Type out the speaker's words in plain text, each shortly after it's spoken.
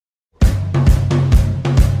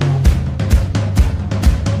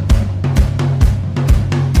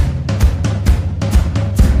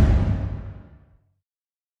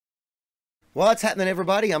What's happening,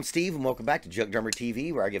 everybody? I'm Steve, and welcome back to Junkdrummer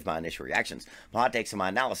TV, where I give my initial reactions, my hot takes, and my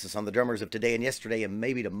analysis on the drummers of today and yesterday, and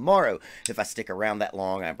maybe tomorrow. If I stick around that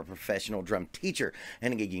long, I'm a professional drum teacher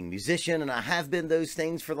and a gigging musician, and I have been those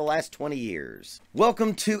things for the last 20 years.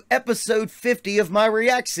 Welcome to episode 50 of my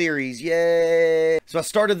React series. Yay! So I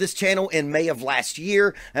started this channel in May of last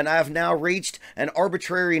year, and I have now reached an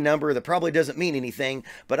arbitrary number that probably doesn't mean anything,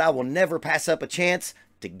 but I will never pass up a chance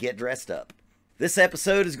to get dressed up. This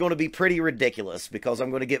episode is going to be pretty ridiculous because I'm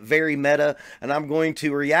going to get very meta and I'm going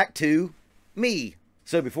to react to me.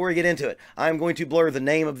 So before we get into it, I'm going to blur the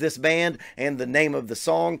name of this band and the name of the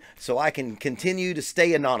song so I can continue to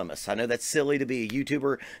stay anonymous. I know that's silly to be a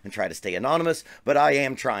YouTuber and try to stay anonymous, but I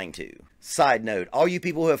am trying to. Side note, all you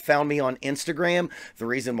people who have found me on Instagram, the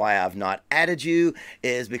reason why I've not added you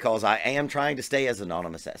is because I am trying to stay as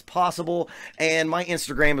anonymous as possible, and my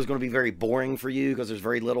Instagram is going to be very boring for you because there's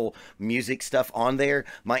very little music stuff on there.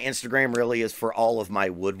 My Instagram really is for all of my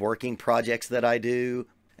woodworking projects that I do,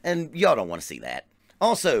 and y'all don't want to see that.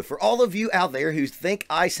 Also, for all of you out there who think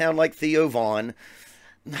I sound like Theo Von,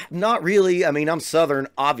 not really. I mean, I'm Southern,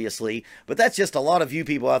 obviously, but that's just a lot of you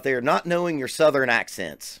people out there not knowing your Southern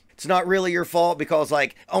accents. It's not really your fault because,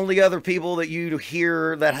 like, only other people that you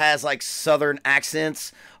hear that has, like, Southern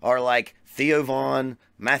accents are, like, Theo Von,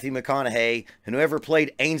 Matthew McConaughey, and whoever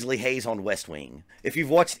played Ainsley Hayes on West Wing. If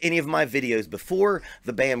you've watched any of my videos before,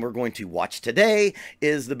 the band we're going to watch today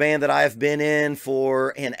is the band that I've been in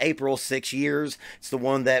April 6 years. It's the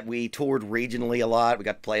one that we toured regionally a lot. We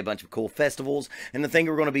got to play a bunch of cool festivals. And the thing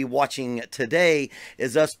we're going to be watching today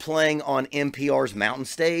is us playing on NPR's Mountain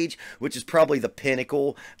Stage, which is probably the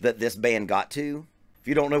pinnacle that this band got to. If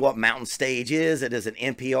you don't know what Mountain Stage is, it is an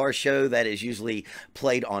NPR show that is usually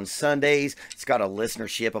played on Sundays. It's got a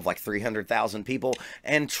listenership of like 300,000 people.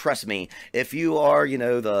 And trust me, if you are, you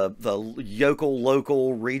know, the yokel,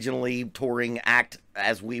 local, regionally touring act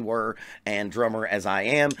as we were and drummer as I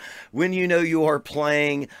am, when you know you are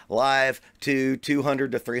playing live to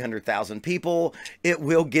 200 to 300,000 people, it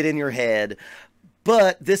will get in your head.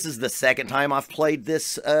 But this is the second time I've played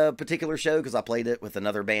this particular show because I played it with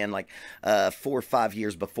another band like 4 or 5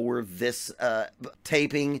 years before this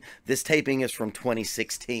taping. This taping is from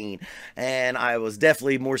 2016, and I was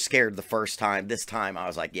definitely more scared the first time. This time I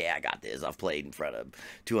was like, yeah, I got this. I've played in front of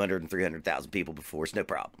 200 and 300,000 people before. It's no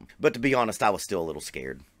problem. But to be honest, I was still a little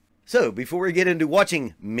scared. So, before we get into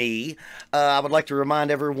watching me, I would like to remind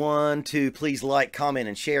everyone to please like, comment,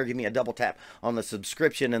 and share. Give me a double tap on the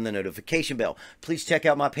subscription and the notification bell. Please check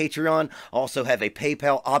out my Patreon. I also have a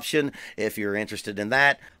PayPal option if you're interested in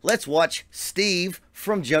that. Let's watch Steve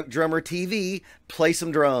from Junkdrummer TV play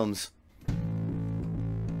some drums.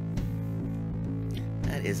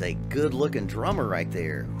 That is a good-looking drummer right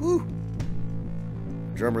there. Whew.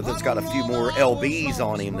 Drummer that's got a few more LBs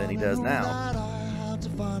on him than he does now. To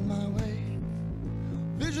find my way.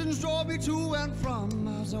 Visions draw me to and from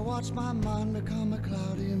as I watch my mind become a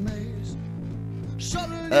cloudy maze.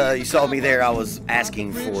 You saw me there. I was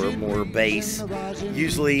asking for more bass.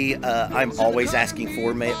 Usually I'm always asking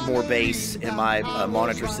for more bass in my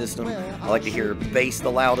monitor system. I like to hear bass the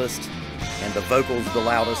loudest and the vocals the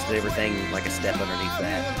loudest, and everything like a step underneath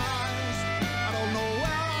that.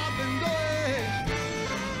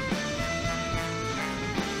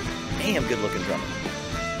 Damn good looking drummer.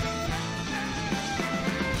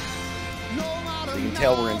 So you can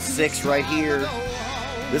tell we're in 6 right here.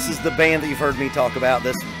 This is the band that you've heard me talk about.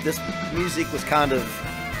 This music was kind of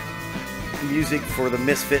music for the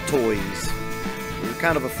Misfit Toys. We're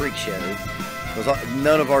kind of a freak show because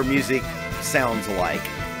none of our music sounds alike.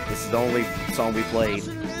 This is the only song we played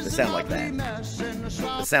that sounds like that.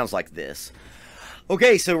 It sounds like this.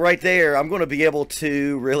 Okay, so right there, I'm going to be able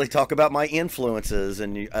to really talk about my influences,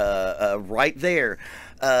 and right there,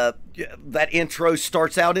 that intro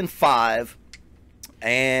starts out in 5,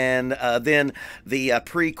 and then the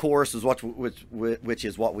pre-chorus is which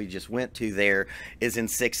is what we just went to there, is in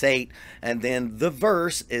 6/8, and then the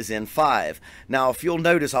verse is in 5. Now, if you'll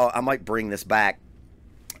notice, I might bring this back.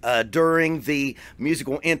 During the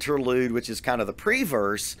musical interlude, which is kind of the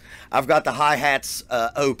pre-verse, I've got the hi-hats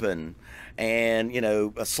open and, you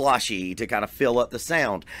know, a sloshy to kind of fill up the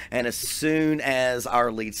sound. And as soon as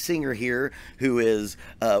our lead singer here, who is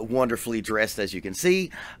wonderfully dressed, as you can see,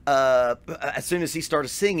 as soon as he started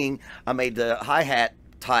singing, I made the hi-hat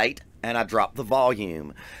tight and I dropped the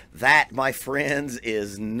volume. That, my friends,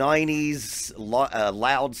 is 90s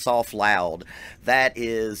loud, soft, loud. That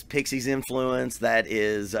is Pixies influence. That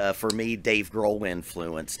is, for me, Dave Grohl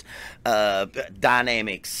influenced.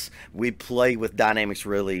 Dynamics. We play with dynamics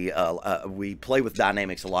really, we play with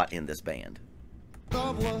dynamics a lot in this band.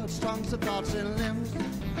 Of words, tongues, and thoughts and limbs.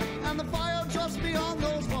 And the fire just beyond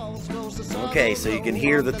those walls goes the sun. Okay, so you can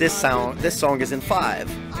hear that this song is in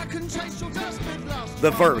 5. I can taste your desperate lust.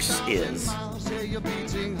 The verse is.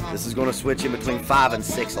 This is going to switch in between 5 and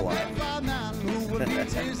 6 a lot.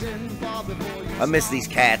 I miss these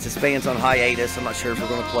cats. This band's on hiatus. I'm not sure if we're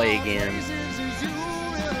going to play again.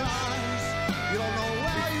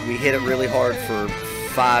 We hit it really hard for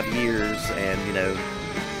 5 years and, you know,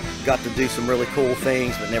 got to do some really cool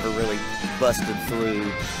things, but never really busted through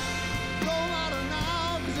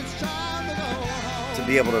to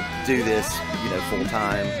be able to do this, you know, full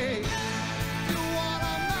time.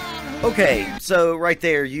 Okay, so right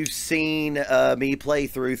there, you've seen me play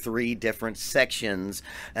through 3 different sections,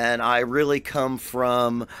 and I really come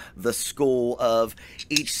from the school of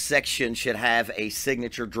each section should have a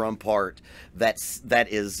signature drum part that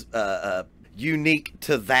is unique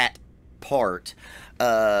to that part.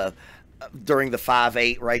 During the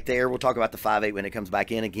 5/8 right there, we'll talk about the 5/8 when it comes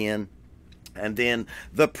back in again. And then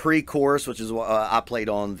the pre-chorus, which is what I played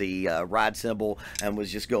on the ride cymbal and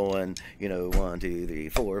was just going, you know, 1, 2, 3,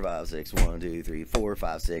 4, 5, 6, 1, 2, 3, 4,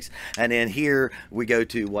 5, 6. And then here we go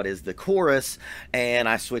to what is the chorus, and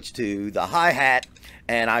I switch to the hi-hat,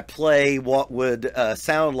 and I play what would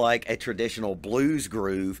sound like a traditional blues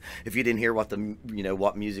groove. If you didn't hear what the, you know,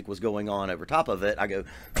 what music was going on over top of it, I go.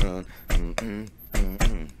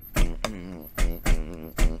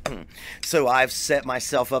 So I've set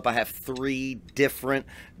myself up. I have 3 different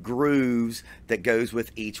grooves that goes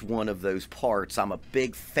with each one of those parts. I'm a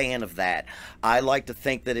big fan of that. I like to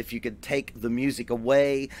think that if you could take the music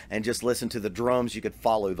away and just listen to the drums, you could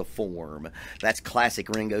follow the form. That's classic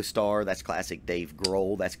Ringo Starr. That's classic Dave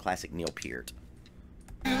Grohl. That's classic Neil Peart.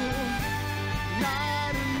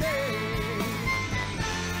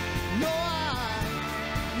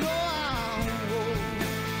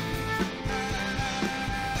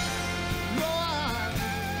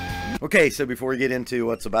 Okay, so before we get into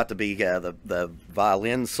what's about to be the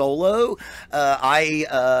violin solo,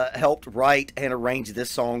 I helped write and arrange this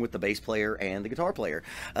song with the bass player and the guitar player.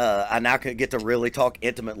 I now can get to really talk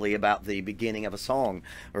intimately about the beginning of a song,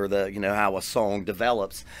 or the, you know, how a song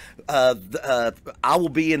develops. I will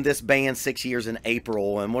be in this band 6 years in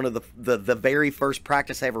April, and one of the very first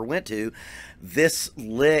practice I ever went to, this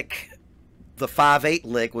lick, the 5/8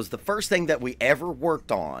 lick, was the first thing that we ever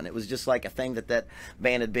worked on. It was just like a thing that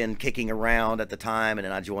band had been kicking around at the time, and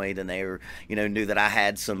then I joined, and they were, you know, knew that I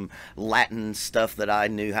had some Latin stuff that I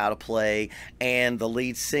knew how to play, and the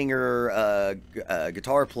lead singer,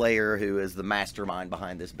 guitar player, who is the mastermind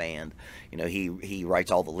behind this band, you know, he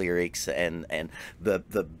writes all the lyrics and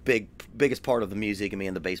the biggest part of the music, and me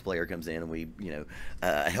and the bass player comes in, and we, you know,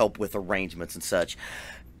 help with arrangements and such.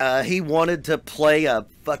 He wanted to play a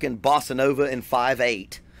fucking bossa nova in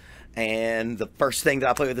 5/8, and the first thing that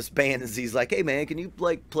I play with this band is he's like, "Hey man, can you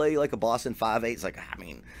like play like a bossa in 5/8?" It's like,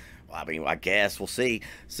 I guess we'll see.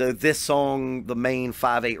 So this song, the main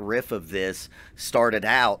 5/8 riff of this, started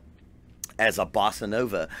out as a bossa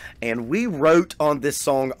nova, and we wrote on this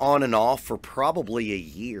song on and off for probably a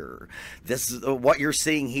year. This is what you're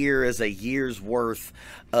seeing here is a year's worth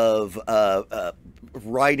of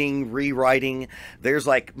writing, rewriting. There's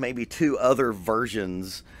like maybe 2 other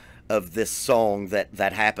versions of this song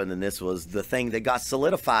that happened, and this was the thing that got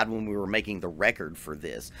solidified when we were making the record for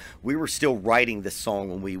this. We were still writing this song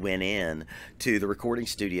when we went in to the recording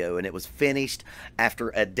studio, and it was finished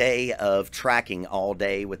after a day of tracking all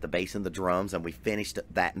day with the bass and the drums, and we finished it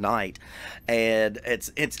that night. And it's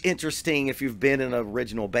interesting, if you've been in an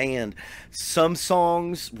original band, some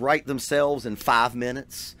songs write themselves in 5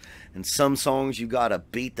 minutes, and some songs you gotta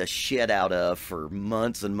beat the shit out of for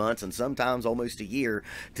months and months, and sometimes almost a year,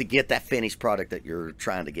 to get that finished product that you're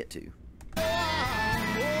trying to get to.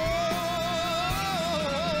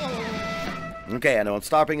 Okay, I know I'm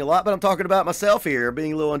stopping a lot, but I'm talking about myself here,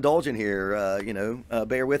 being a little indulgent here, you know,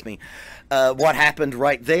 bear with me. What happened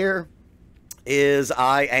right there is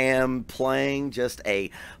I am playing just a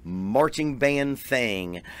marching band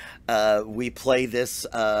thing. We play this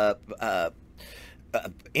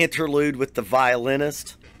interlude with the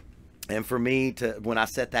violinist, and for me to, when I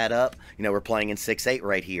set that up, you know, we're playing in 6/8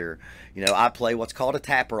 right here, you know, I play what's called a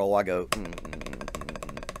tap roll. I go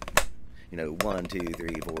you know, 1 2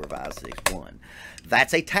 3 4 5 6 1.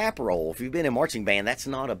 That's a tap roll. If you've been in marching band, that's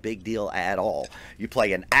not a big deal at all. You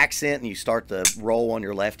play an accent and you start the roll on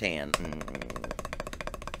your left hand,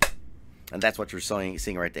 and that's what you're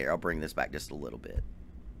singing right there. I'll bring this back just a little bit.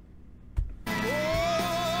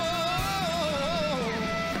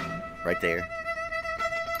 Right there.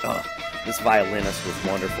 Oh, this violinist was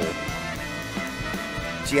wonderful.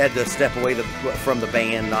 She had to step away from the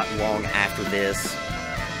band not long after this.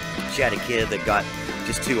 she had a kid that got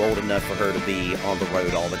just too old enough for her to be on the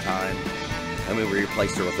road all the time. And we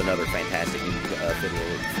replaced her with another fantastic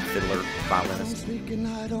fiddler violinist.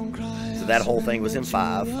 So that whole thing was in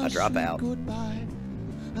 5. I drop out.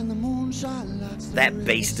 That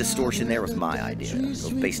bass distortion there was my idea.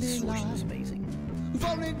 The bass distortion was amazing.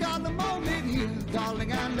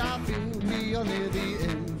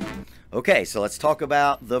 Okay, so let's talk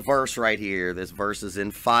about the verse right here. This verse is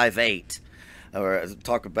in 5/8. Or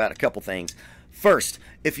talk about a couple things. First,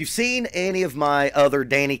 if you've seen any of my other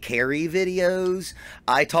Danny Carey videos,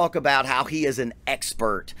 I talk about how he is an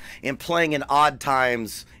expert in playing in odd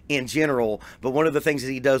times in general, but one of the things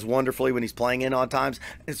that he does wonderfully when he's playing in odd times,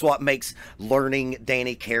 it's what makes learning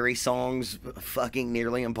Danny Carey songs fucking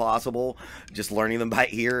nearly impossible, just learning them by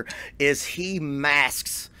ear, is he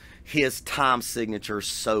masks his time signature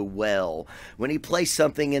so well. When he plays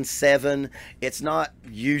something in 7, it's not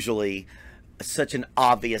usually such an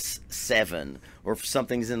obvious 7, or if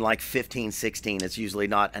something's in like 15, 16, it's usually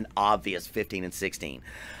not an obvious 15 and 16.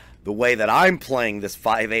 The way that I'm playing this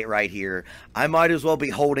 5/8 right here, I might as well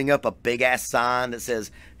be holding up a big ass sign that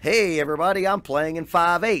says, "Hey everybody, I'm playing in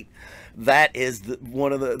 5/8." That is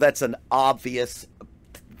that's an obvious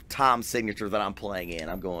time signature that I'm playing in.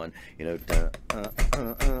 I'm going, you know,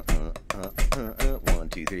 1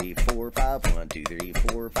 2 3 4 5, 1 2 3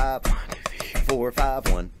 4 5, 1 2 3 4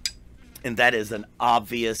 5 1. And that is an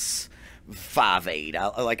obvious 5/8.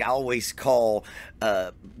 I always call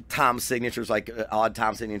time signatures, like odd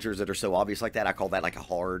time signatures that are so obvious like that, I call that like a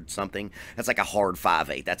hard something. That's like a hard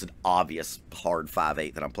 5/8. That's an obvious hard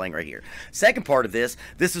 5/8 that I'm playing right here. Second part of this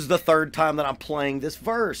is the third time that I'm playing this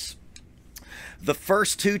verse. The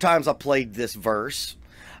first 2 times I played this verse,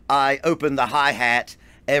 I opened the hi-hat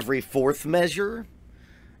every 4th measure.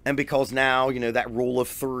 And because now, you know, that rule of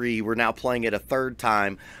 3, we're now playing it a 3rd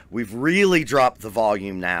time. We've really dropped the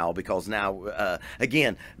volume now because now,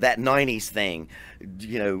 again, that 90s thing,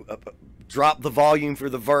 you know, drop the volume for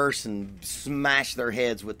the verse and smash their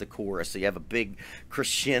heads with the chorus. So you have a big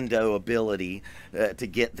crescendo ability to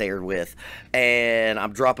get there with. And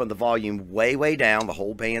I'm dropping the volume way, way down. The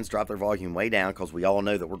whole band's dropped their volume way down because we all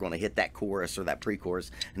know that we're going to hit that chorus or that pre-chorus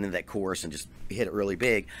and then that chorus and just hit it really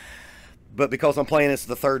big. But because I'm playing this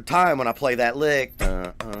the 3rd time, when I play that lick,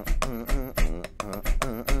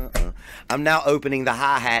 I'm now opening the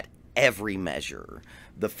hi-hat every measure.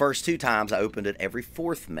 The first 2 times I opened it every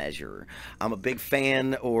 4th measure. I'm a big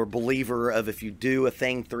fan or believer of if you do a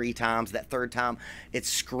thing 3 times, that 3rd time, it's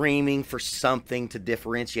screaming for something to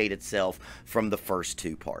differentiate itself from the first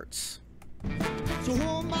 2 parts. So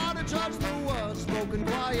who am I to judge the words spoken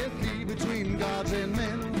quietly between gods and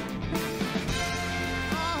men?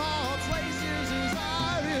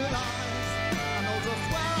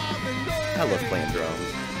 I love playing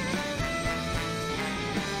drums.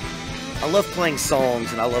 I love playing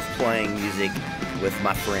songs and I love playing music with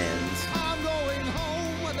my friends. I'm going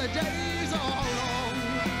home when the days are long.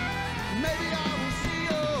 Maybe I will see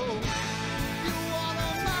you.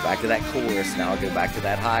 Back to that chorus. Now I'll go back to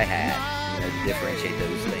that hi-hat. You know, to differentiate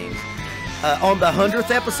those things. On the 100th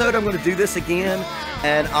episode, I'm going to do this again,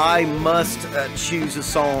 and I must choose a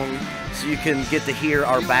song so you can get to hear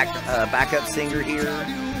our backup singer here.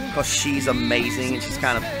 Because she's amazing and she's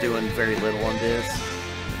kind of doing very little on this.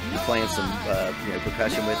 She's playing some you know,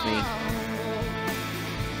 percussion with me.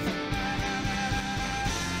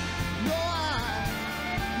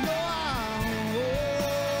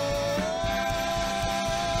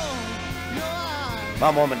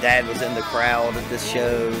 My mom and dad was in the crowd at this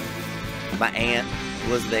show. My aunt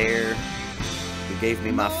was there, who gave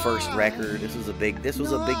me my first record. This was a big day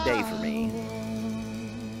for me.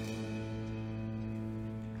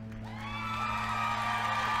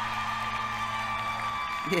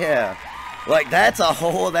 Yeah, like that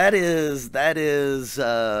is,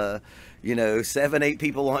 you know, 7, 8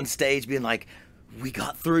 people on stage being like, we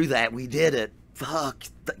got through that, we did it, fuck,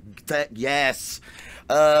 that, yes.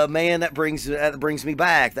 Man, that brings me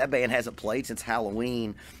back. That band hasn't played since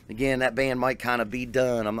Halloween. Again, that band might kind of be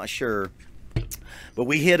done, I'm not sure. But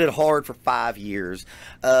we hit it hard for 5 years.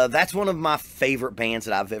 That's one of my favorite bands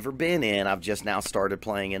that I've ever been in. I've just now started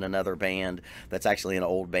playing in another band that's actually an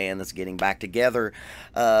old band that's getting back together.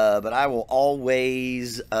 But I will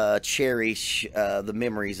always cherish the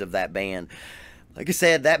memories of that band. Like I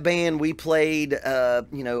said, that band, we played,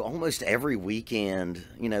 you know, almost every weekend.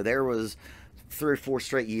 You know, there was 3 or 4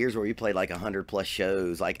 straight years where we played like 100+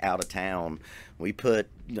 shows, like out of town. We put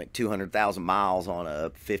like 200,000 miles on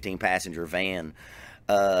a 15-passenger van.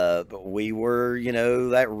 We were, you know,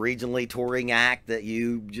 that regionally touring act that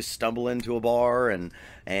you just stumble into a bar and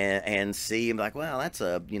see and be like, well, that's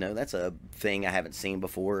a, you know, that's a thing I haven't seen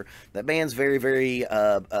before. That band's very, very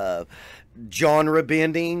genre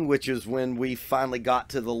bending, which is when we finally got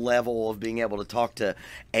to the level of being able to talk to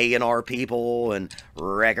A&R people and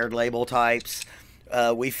record label types.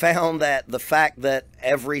 We found that the fact that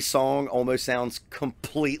every song almost sounds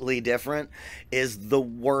completely different is the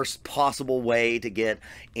worst possible way to get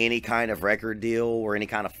any kind of record deal or any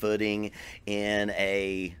kind of footing in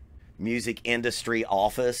a music industry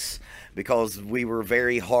office, because we were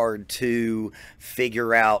very hard to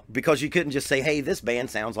figure out, because you couldn't just say, hey, this band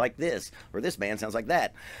sounds like this or this band sounds like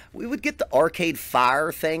that. We would get the Arcade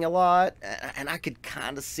Fire thing a lot, and I could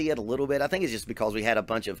kind of see it a little bit. I think it's just because we had a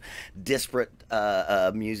bunch of disparate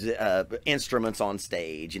music instruments on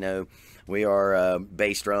stage. You know, we are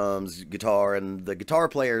bass, drums, guitar, and the guitar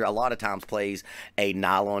player a lot of times plays a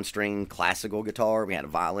nylon string classical guitar. We had a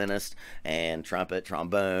violinist and trumpet,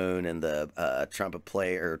 trombone, and the trombone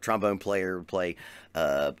player would play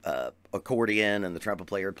accordion, and the trumpet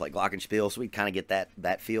player would play glockenspiel. So we kind of get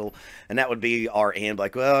that feel, and that would be our end.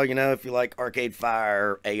 Like, well, you know, if you like Arcade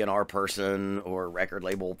Fire, A&R person, or record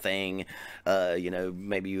label thing, you know,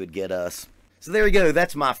 maybe you would get us. So there you go.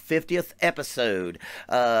 That's my 50th episode.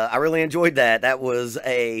 I really enjoyed that. That was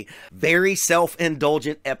a very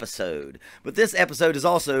self-indulgent episode. But this episode is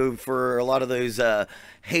also for a lot of those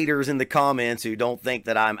haters in the comments who don't think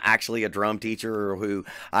that I'm actually a drum teacher, or who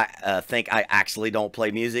I think I actually don't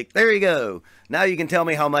play music. There you go. Now you can tell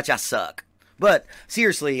me how much I suck. But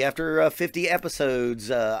seriously, after 50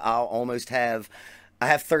 episodes, I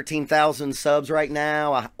have 13,000 subs right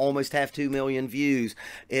now. I almost have 2 million views.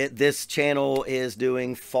 This channel is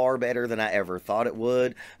doing far better than I ever thought it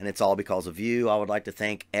would, and it's all because of you. I would like to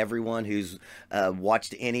thank everyone who's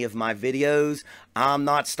watched any of my videos. I'm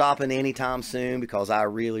not stopping anytime soon because I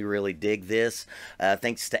really, really dig this.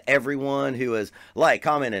 Thanks to everyone who has liked,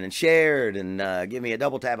 commented, and shared, and give me a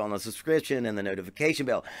double tap on the subscription and the notification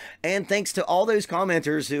bell. And thanks to all those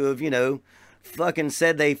commenters who have, you know, fucking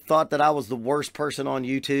said they thought that I was the worst person on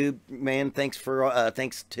YouTube. Man, thanks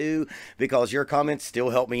too, because your comments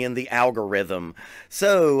still help me in the algorithm.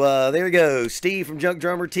 So there you go. Steve from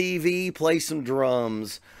Junkdrummer TV, play some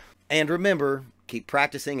drums. And remember, keep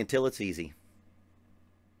practicing until it's easy.